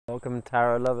welcome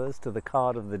tarot lovers to the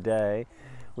card of the day,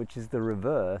 which is the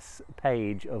reverse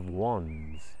Page of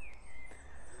Wands.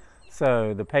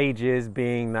 So the pages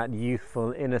being that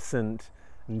youthful, innocent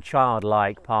and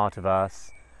childlike part of us,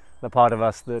 the part of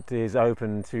us that is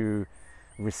open to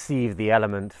receive the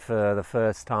element for the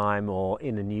first time or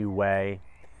in a new way,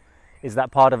 is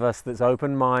that part of us that's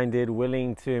open-minded,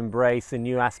 willing to embrace a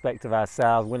new aspect of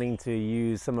ourselves, willing to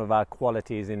use some of our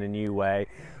qualities in a new way,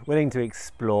 willing to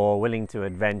explore, willing to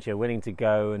adventure, willing to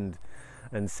go and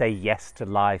say yes to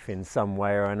life in some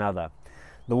way or another.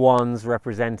 The wands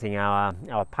representing our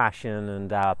passion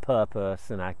and our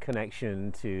purpose and our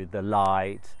connection to the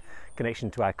light, connection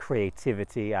to our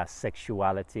creativity, our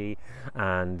sexuality,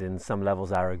 and in some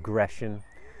levels our aggression.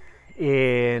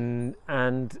 And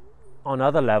on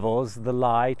other levels, the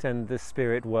light and the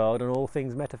spirit world and all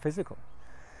things metaphysical.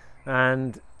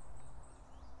 And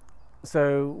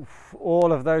so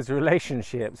all of those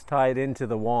relationships tied into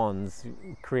the wands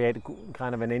create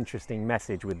kind of an interesting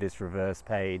message with this reverse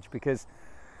page, because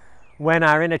when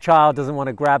our inner child doesn't want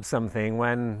to grab something,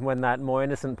 when that more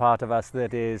innocent part of us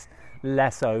that is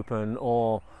less open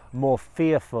or more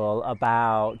fearful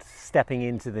about stepping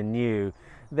into the new,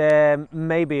 there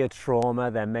may be a trauma,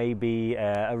 there may be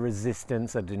a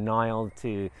resistance, a denial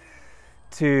to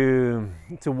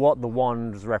what the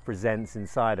wand represents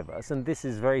inside of us. And this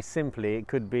is very simply, it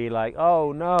could be like,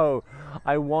 oh no,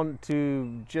 I want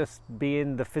to just be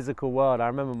in the physical world. I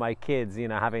remember my kids, you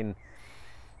know,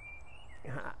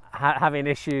 having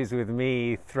issues with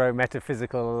me throw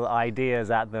metaphysical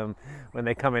ideas at them when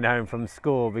they're coming home from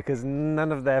school, because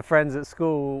none of their friends at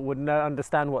school would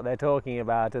understand what they're talking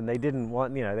about, and they didn't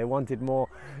want, you know, they wanted more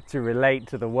to relate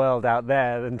to the world out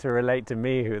there than to relate to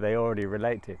me, who they already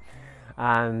relate to.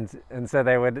 And so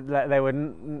they would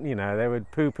you know, they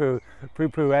would poo-poo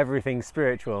everything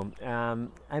spiritual, and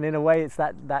in a way it's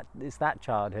that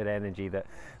childhood energy that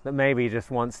maybe just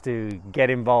wants to get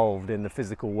involved in the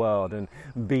physical world and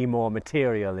be more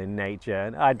material in nature.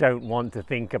 And I don't want to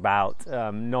think about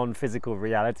non-physical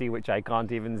reality, which I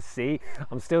can't even see.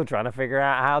 I'm still trying to figure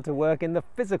out how to work in the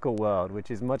physical world,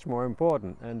 which is much more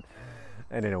important, and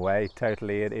in a way it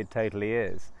totally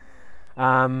is.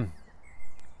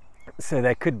 So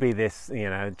there could be this, you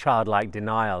know, childlike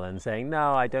denial and saying,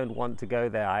 no, I don't want to go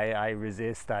there, I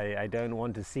resist, I don't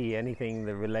want to see anything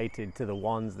that related to the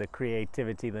wands, the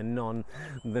creativity, the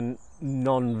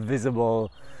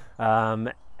non-visible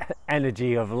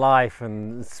energy of life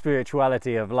and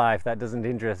spirituality of life. That doesn't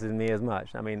interest me as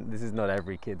much. I mean, this is not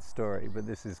every kid's story, but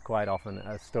this is quite often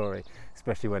a story,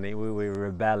 especially when we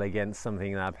rebel against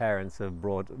something that our parents have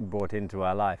brought into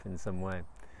our life in some way.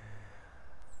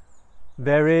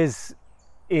 There is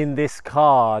in this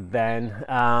card then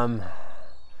a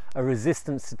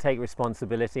resistance to take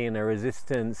responsibility and a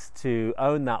resistance to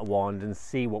own that wand and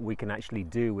see what we can actually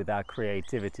do with our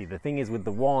creativity. The thing is with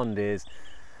the wand is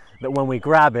that when we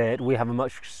grab it, we have a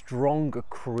much stronger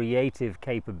creative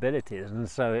capabilities, and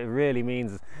so it really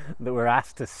means that we're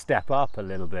asked to step up a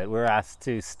little bit. We're asked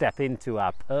to step into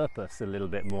our purpose a little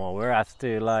bit more. We're asked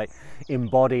to like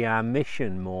embody our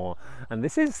mission more, and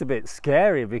this is a bit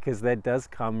scary because there does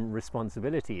come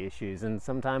responsibility issues, and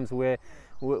sometimes we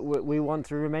want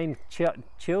to remain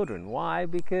children. Why?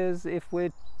 Because if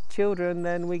we're children,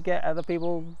 then we get other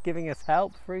people giving us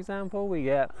help. For example, we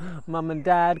get mum and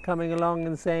dad coming along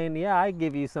and saying, yeah, I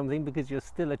give you something because you're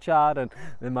still a child, and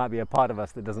there might be a part of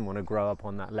us that doesn't want to grow up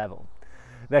on that level.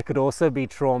 There could also be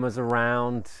traumas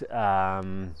around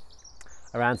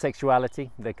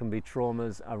sexuality. There can be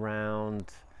traumas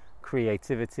around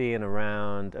creativity and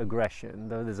around aggression.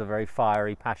 Though there's a very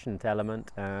fiery, passionate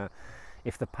element.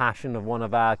 If the passion of one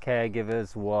of our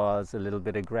caregivers was a little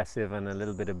bit aggressive and a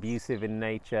little bit abusive in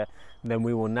nature, then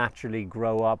we will naturally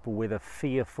grow up with a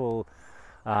fearful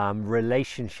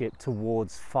relationship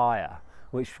towards fire,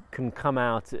 which can come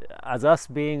out as us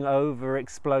being over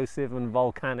explosive and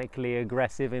volcanically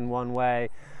aggressive in one way,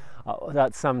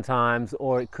 that sometimes,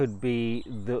 or it could be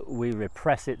that we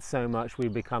repress it so much we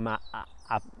become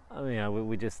you know,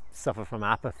 we just suffer from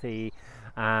apathy,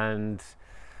 and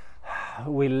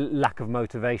we lack of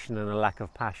motivation and a lack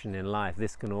of passion in life.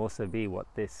 This can also be what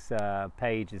this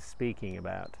page is speaking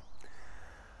about.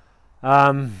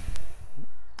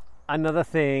 Another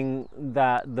thing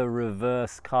that the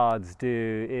reverse cards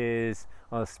do is,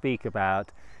 or speak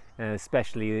about,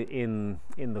 especially in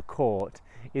the court,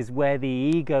 is where the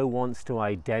ego wants to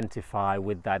identify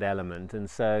with that element. And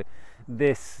so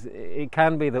it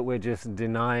can be that we're just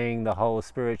denying the whole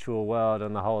spiritual world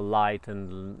and the whole light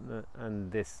and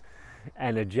this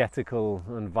energetical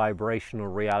and vibrational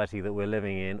reality that we're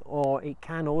living in, or it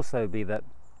can also be that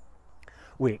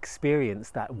we experience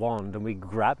that wand and we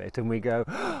grab it and we go,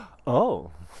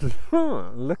 oh,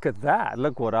 look at that,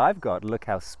 look what I've got, look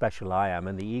how special I am.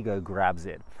 And the ego grabs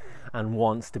it and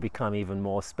wants to become even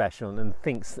more special and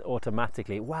thinks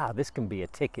automatically, wow, this can be a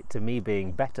ticket to me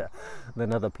being better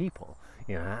than other people.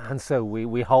 You know, and so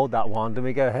we hold that wand and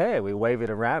we go, hey, we wave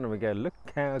it around and we go, look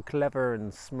how clever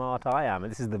and smart I am. And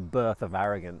this is the birth of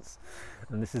arrogance,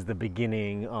 and this is the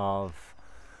beginning of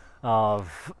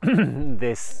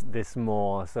this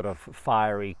more sort of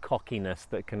fiery cockiness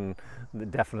that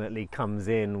definitely comes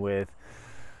in with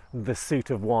the suit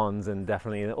of wands, and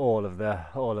definitely all of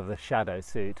the shadow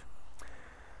suit.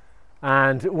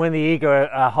 And when the ego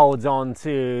holds on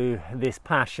to this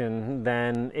passion,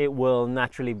 then it will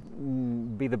naturally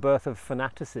be the birth of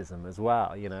fanaticism as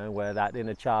well, you know, where that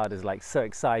inner child is like so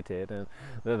excited and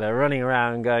they're running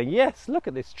around going, yes, look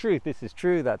at this truth, this is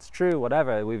true, that's true,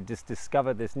 whatever, we've just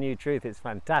discovered this new truth, it's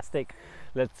fantastic,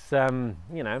 let's,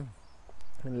 you know,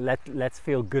 let's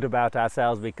feel good about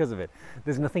ourselves because of it.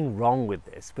 There's nothing wrong with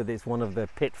this, but it's one of the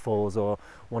pitfalls or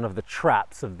one of the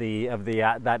traps of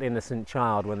that innocent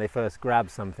child when they first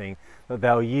grab something, that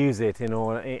they'll use it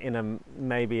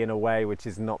maybe in a way which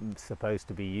is not supposed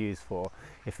to be used for,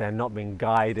 if they're not being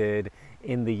guided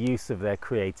in the use of their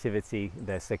creativity,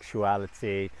 their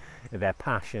sexuality, their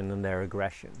passion and their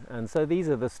aggression. And so these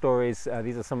are the stories,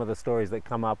 these are some of the stories that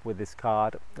come up with this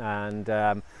card, and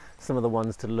some of the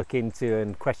ones to look into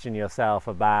and question yourself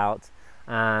about.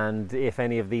 And if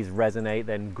any of these resonate,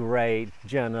 then great,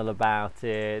 journal about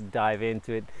it, dive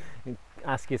into it,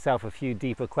 ask yourself a few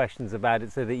deeper questions about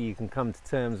it so that you can come to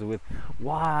terms with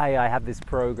why I have this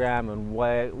program and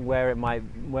where it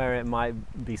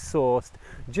might be sourced,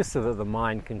 just so that the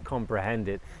mind can comprehend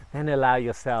it. Then allow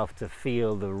yourself to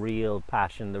feel the real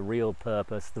passion, the real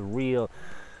purpose, the real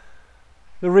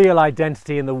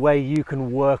identity, and the way you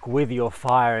can work with your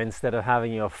fire instead of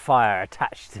having your fire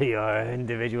attached to your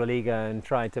individual ego and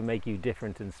trying to make you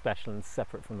different and special and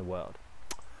separate from the world.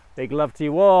 Big love to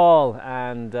you all,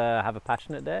 and have a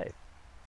passionate day.